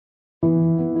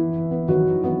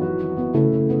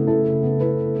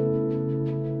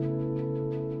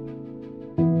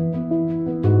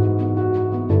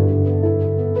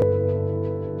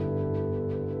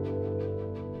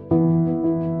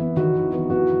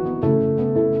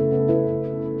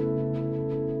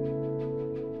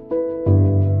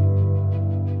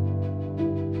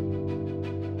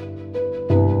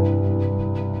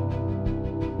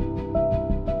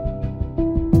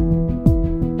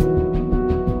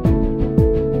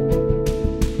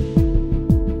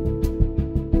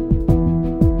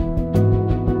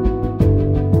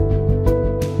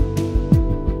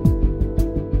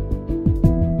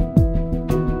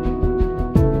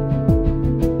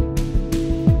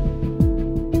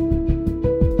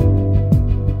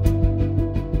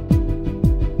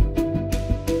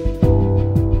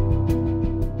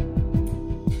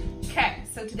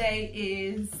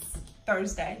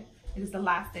Thursday. It is the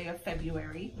last day of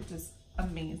February, which is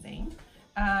amazing,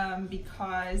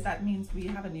 because that means we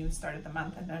have a new start of the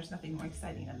month, and there's nothing more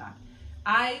exciting than that.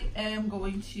 I am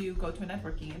going to go to a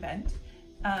networking event,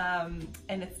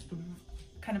 and it's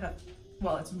kind of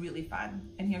it's really fun,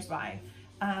 and here's why.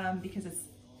 Because it's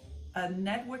a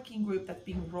networking group that's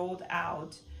being rolled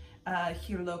out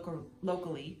here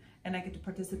locally, and I get to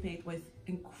participate with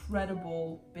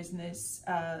incredible business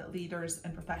leaders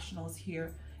and professionals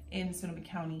here in Sonoma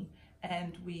County,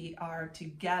 and we are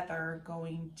together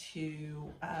going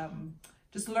to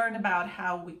just learn about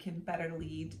how we can better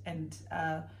lead and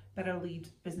better lead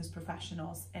business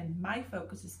professionals. And my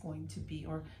focus is going to be,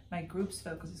 or my group's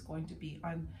focus is going to be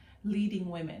on leading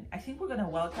women. I think we're going to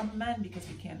welcome men because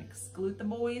we can't exclude the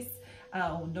boys,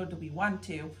 nor do we want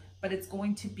to, but it's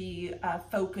going to be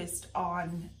focused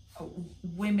on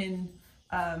women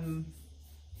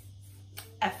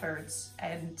efforts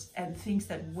and things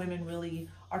that women really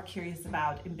are curious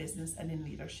about in business and in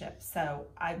leadership. So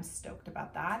I'm stoked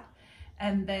about that.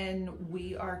 And then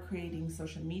we are creating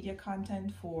social media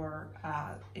content for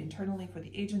internally for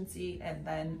the agency, and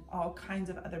then all kinds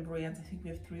of other brands. I think we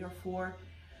have 3 or 4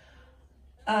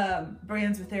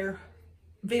 brands with their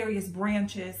various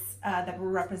branches that we're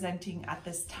representing at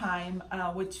this time,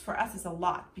 which for us is a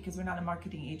lot because we're not a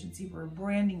marketing agency, we're a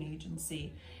branding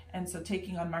agency. And so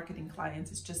taking on marketing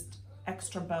clients is just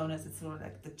extra bonus. It's sort of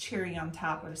like the cherry on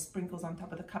top or the sprinkles on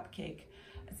top of the cupcake.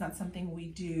 It's not something we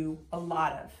do a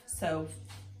lot of. So,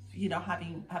 you know,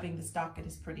 having this docket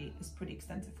is pretty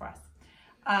extensive for us.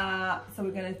 So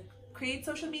we're gonna create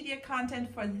social media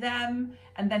content for them.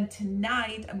 And then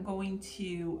tonight I'm going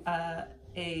to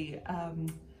a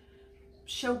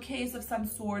showcase of some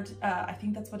sort. I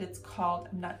think that's what it's called.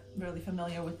 I'm not really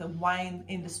familiar with the wine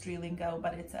industry lingo,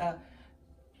 but it's a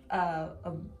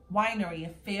winery,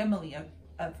 a family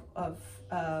of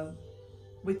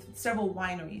with several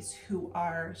wineries who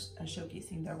are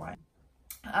showcasing their wine.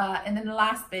 And then the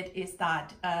last bit is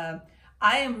that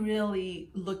I am really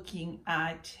looking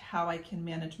at how I can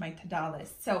manage my TaDas.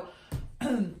 So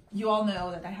you all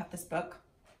know that I have this book,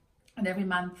 and every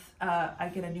month I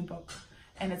get a new book,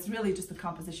 and it's really just a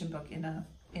composition book in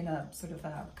a sort of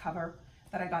a cover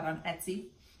that I got on Etsy.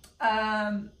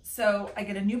 So I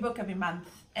get a new book every month,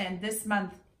 and this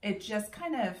month it just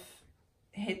kind of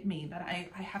hit me that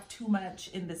I have too much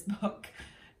in this book,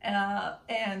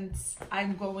 and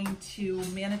I'm going to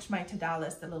manage my TaDas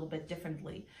list a little bit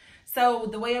differently. So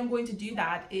the way I'm going to do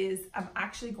that is I'm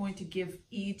actually going to give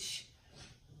each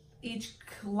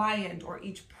client or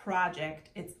each project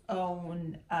its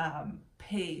own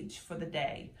page for the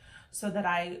day, so that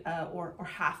or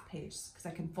half page, because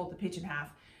I can fold the page in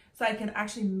half. So I can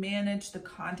actually manage the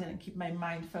content and keep my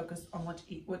mind focused on what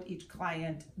each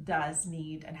client does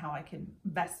need and how I can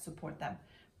best support them.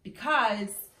 Because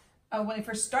when I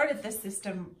first started this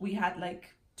system, we had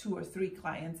like 2 or 3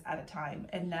 clients at a time.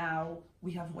 And now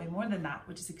we have way more than that,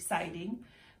 which is exciting.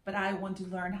 But I want to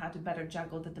learn how to better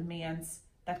juggle the demands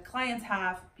that clients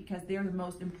have, because they're the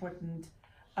most important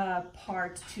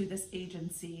part to this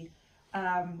agency.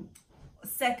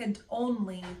 Second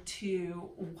only to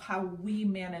how we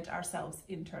manage ourselves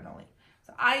internally.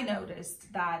 So I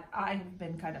noticed that I've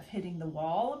been kind of hitting the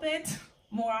wall a bit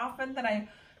more often than I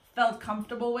felt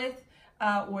comfortable with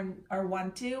or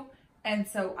want to. And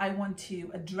so I want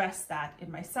to address that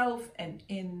in myself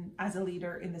and as a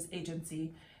leader in this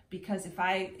agency, because if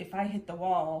I hit the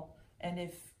wall,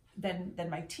 and then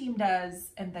my team does,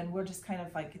 and then we're just kind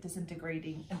of like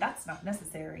disintegrating, and that's not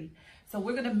necessary. So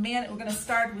we're gonna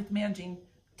start with managing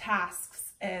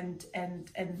tasks, and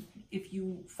if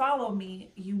you follow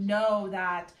me, you know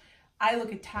that I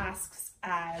look at tasks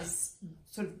as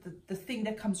sort of the thing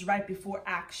that comes right before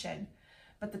action,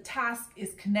 but the task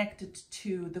is connected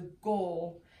to the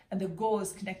goal, and the goal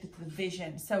is connected to the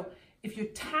vision. So if your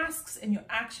tasks and your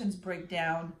actions break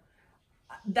down,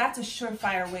 that's a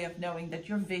surefire way of knowing that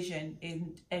your vision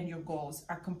and your goals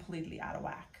are completely out of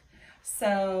whack.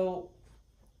 So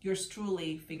yours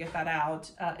truly figured that out.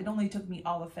 It only took me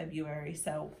all of February,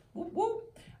 so whoop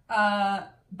whoop.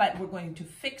 But we're going to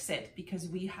fix it, because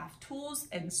we have tools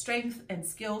and strength and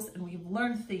skills, and we've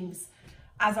learned things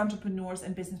as entrepreneurs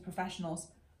and business professionals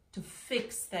to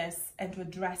fix this and to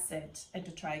address it and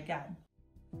to try again.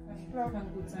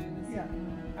 Kann gut sein. Ja.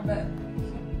 Aber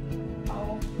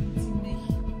auch ziemlich,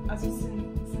 also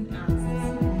sind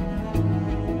Ernstes.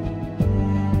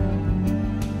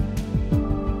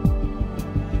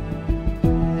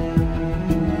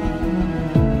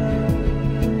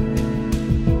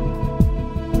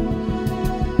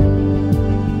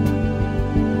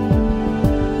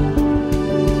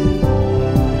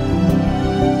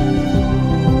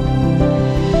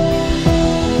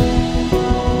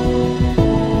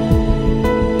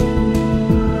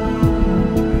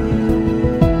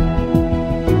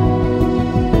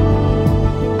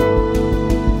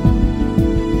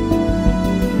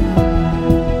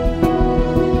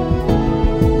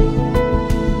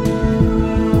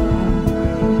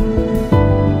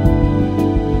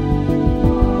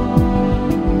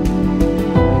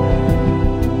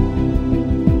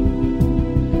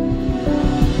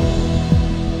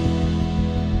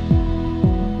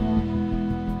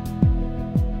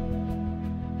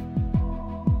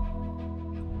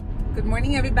 Good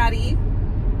morning, everybody.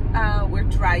 We're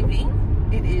driving.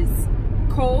 It is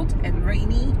cold and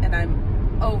rainy, and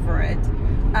I'm over it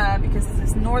because this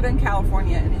is Northern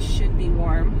California and it should be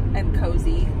warm and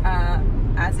cozy,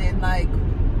 as in like,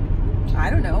 I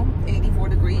don't know, 84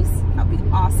 degrees. That'd be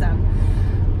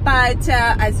awesome. But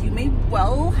as you may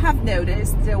well have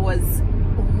noticed, there was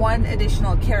one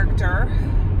additional character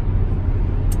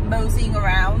moseying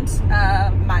around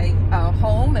my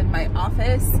home and my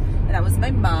office, and that was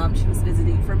my mom. She was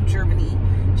visiting from Germany.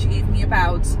 She gave me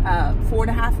about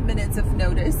 4.5 minutes of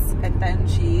notice, and then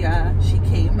she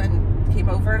came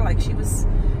over like she was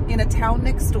in a town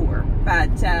next door.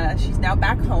 But she's now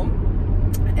back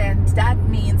home, and that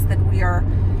means that we are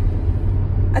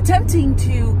attempting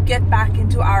to get back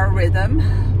into our rhythm,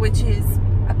 which is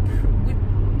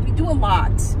we do a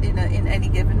lot in any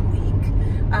given week.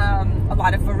 A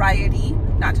lot of variety,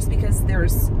 not just because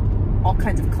there's all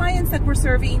kinds of clients that we're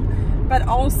serving, but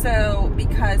also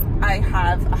because I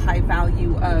have a high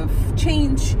value of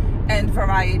change and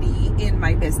variety in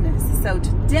my business. So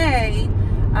today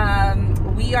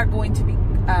we are going to be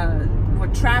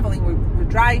we're traveling, we're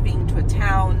driving to a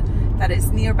town that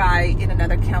is nearby in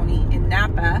another county in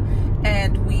Napa,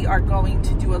 and we are going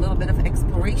to do a little bit of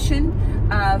exploration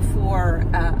for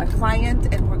a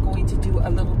client, and we're going to do a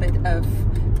little bit of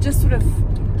just sort of,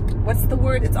 what's the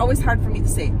word? It's always hard for me to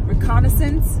say.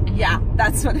 Reconnaissance? Yeah,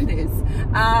 that's what it is.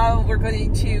 We're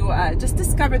going to just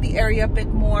discover the area a bit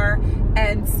more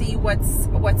and see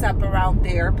what's up around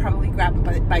there. Probably grab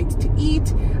a bite to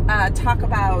eat, talk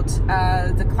about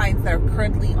the clients that are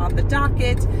currently on the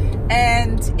docket.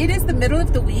 And it is the middle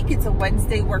of the week. It's a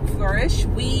Wednesday work flourish.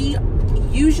 We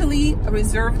usually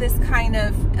reserve this kind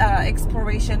of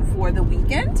exploration for the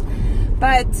weekend,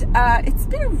 but it's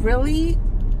been a really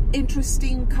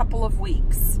interesting couple of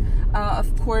weeks.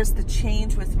 Of course, the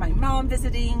change with my mom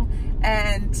visiting,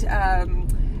 and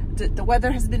the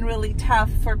weather has been really tough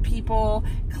for people.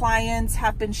 Clients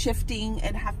have been shifting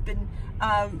and have been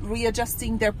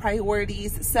readjusting their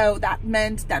priorities. So that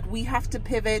meant that we have to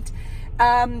pivot.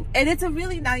 And it's a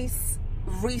really nice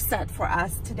reset for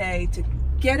us today to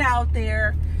get out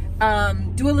there,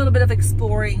 do a little bit of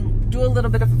exploring, do a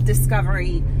little bit of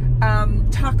discovery,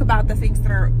 talk about the things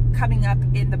that are coming up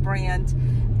in the brand.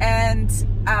 And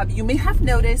you may have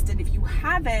noticed, and if you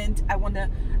haven't, I want to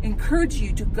encourage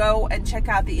you to go and check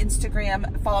out the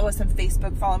Instagram, follow us on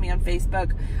Facebook, follow me on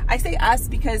Facebook. I say us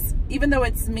because even though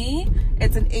it's me,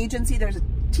 it's an agency. There's a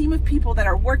team of people that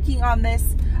are working on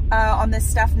this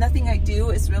stuff. Nothing I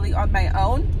do is really on my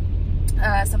own.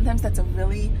 Sometimes that's a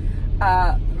really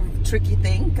tricky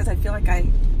thing, because I feel like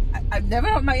I'm never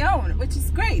on my own, which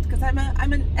is great because I'm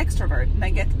an extrovert and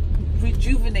I get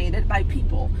rejuvenated by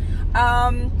people.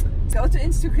 Go to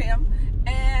Instagram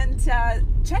and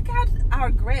check out our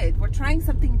grid. We're trying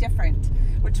something different.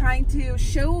 We're trying to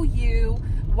show you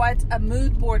what a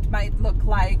mood board might look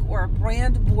like, or a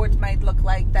brand board might look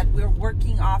like, that we're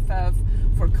working off of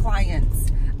for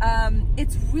clients.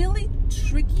 It's really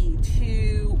tricky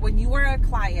to, when you are a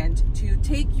client, to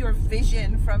take your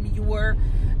vision from your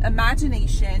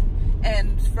imagination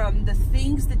and from the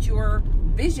things that you're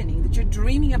visioning, that you're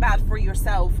dreaming about for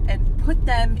yourself, and put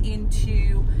them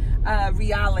into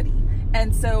reality.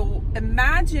 And so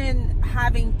imagine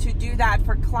having to do that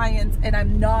for clients, and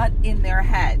I'm not in their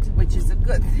head, which is a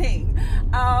good thing.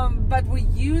 But we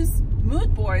use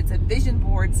mood boards and vision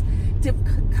boards to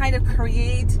kind of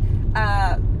create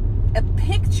a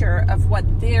picture of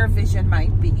what their vision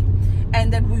might be,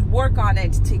 and then we work on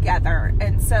it together.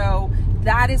 And so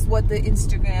that is what the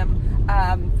Instagram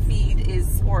feed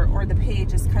is, or the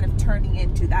page is kind of turning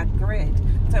into, that grid.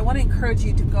 So I want to encourage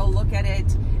you to go look at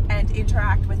it and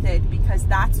interact with it, because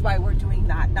that's why we're doing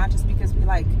that, not just because we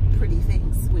like pretty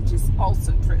things, which is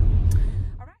also true.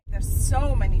 All right, there's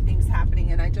so many things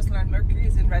happening, and I just learned Mercury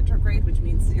is in retrograde, which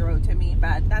means 0 to me,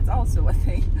 but that's also a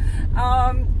thing.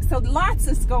 So lots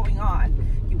is going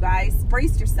on, you guys,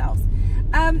 brace yourselves.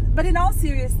 But in all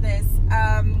seriousness,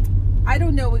 I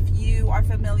don't know if you are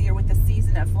familiar with the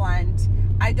season of Lent.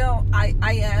 I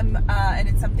am, and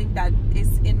it's something that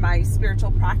is in my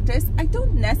spiritual practice. I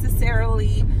don't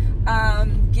necessarily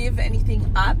give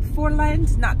anything up for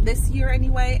Lent, not this year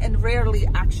anyway, and rarely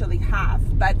actually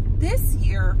have. But this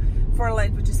year for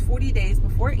Lent, which is 40 days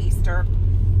before Easter,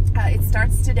 it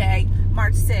starts today,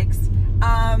 March 6th.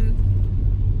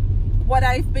 What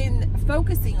I've been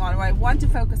focusing on, what I want to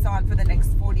focus on for the next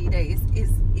 40 days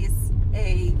is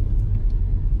a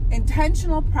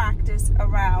intentional practice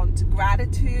around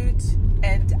gratitude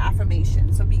and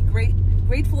affirmation. So be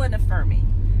grateful and affirming.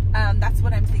 That's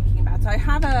what I'm thinking about. So I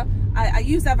have a I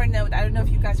use Evernote. I don't know if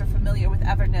you guys are familiar with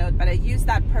Evernote, but I use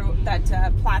that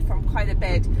platform quite a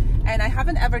bit. And I have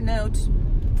an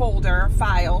Evernote folder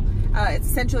file. It's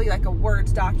essentially like a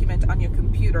Word document on your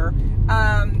computer.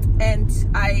 And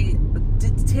I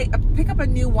pick up a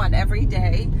new one every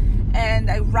day, and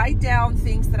I write down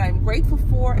things that I'm grateful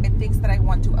for and things that I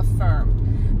want to affirm.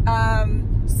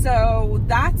 So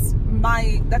that's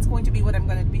going to be what I'm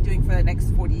going to be doing for the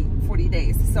next 40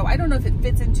 days. So I don't know if it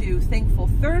fits into Thankful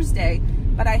Thursday,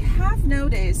 but I have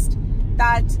noticed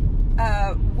that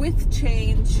with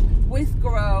change, with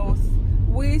growth,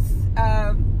 with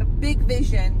a big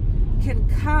vision can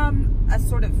come a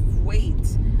sort of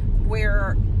weight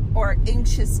or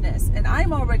anxiousness. And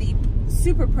I'm already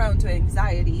super prone to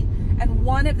anxiety. And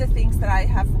one of the things that I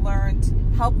have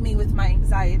learned help me with my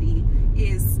anxiety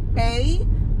is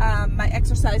my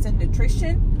exercise and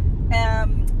nutrition,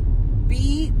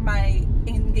 B, my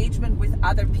engagement with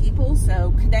other people,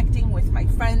 so connecting with my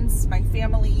friends, my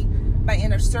family, my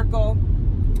inner circle,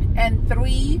 and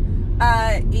 3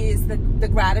 is the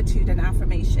gratitude and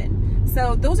affirmation.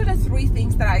 So those are the 3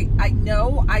 things that I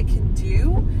know I can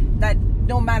do, that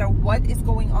no matter what is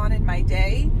going on in my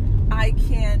day, I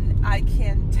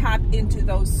can tap into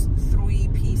those 3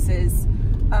 pieces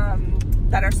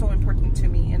that are so important to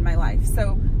me in my life.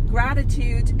 So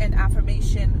gratitude and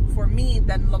affirmation for me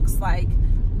then looks like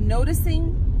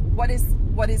noticing what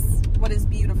is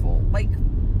beautiful. Like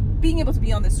being able to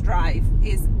be on this drive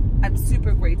I'm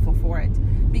super grateful for it,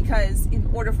 because in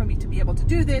order for me to be able to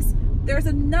do this, there's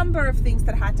a number of things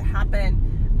that had to happen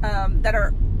that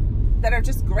are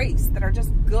just grace, that are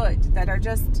just good, that are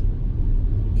just,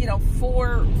 you know,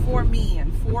 for me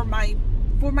and for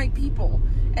my people,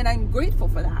 and I'm grateful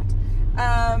for that.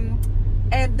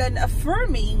 And then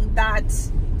affirming that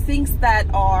things that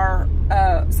are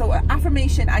so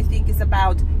affirmation, I think, is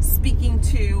about speaking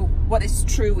to what is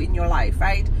true in your life,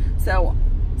 right? So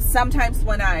sometimes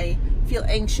when I feel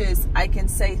anxious, I can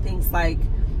say things like,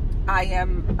 I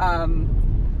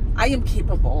am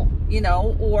capable, you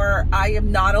know, or I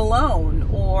am not alone,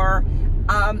 or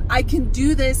I can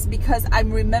do this because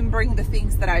I'm remembering the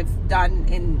things that I've done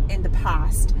in the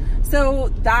past. So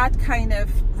that kind of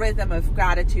rhythm of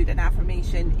gratitude and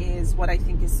affirmation is what I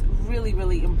think is really,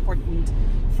 really important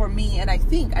for me. And I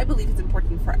believe it's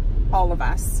important for all of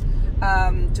us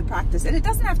to practice. And it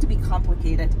doesn't have to be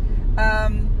complicated.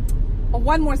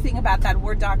 One more thing about that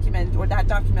Word document, or that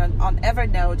document on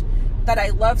Evernote, that I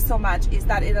love so much is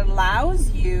that it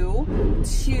allows you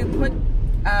to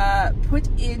put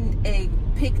in a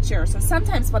picture. So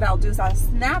sometimes what I'll do is I'll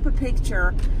snap a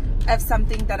picture of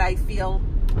something that I feel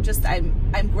just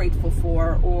I'm grateful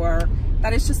for, or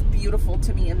that is just beautiful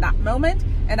to me in that moment,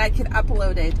 and I can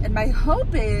upload it. And my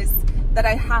hope is that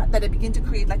I begin to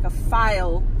create like a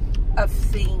file of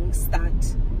things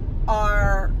that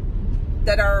are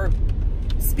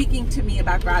speaking to me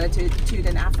about gratitude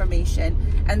and affirmation.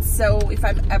 And so if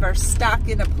I'm ever stuck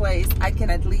in a place, I can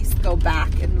at least go back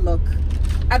and look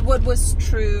at what was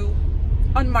true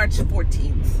on March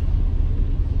 14th.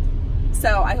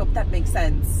 So I hope that makes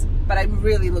sense, but I'm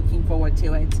really looking forward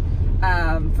to it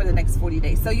for the next 40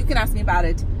 days. So you can ask me about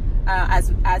it as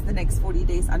the next 40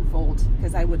 days unfold,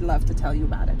 because I would love to tell you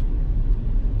about it.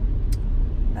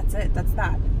 That's it. That's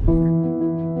that.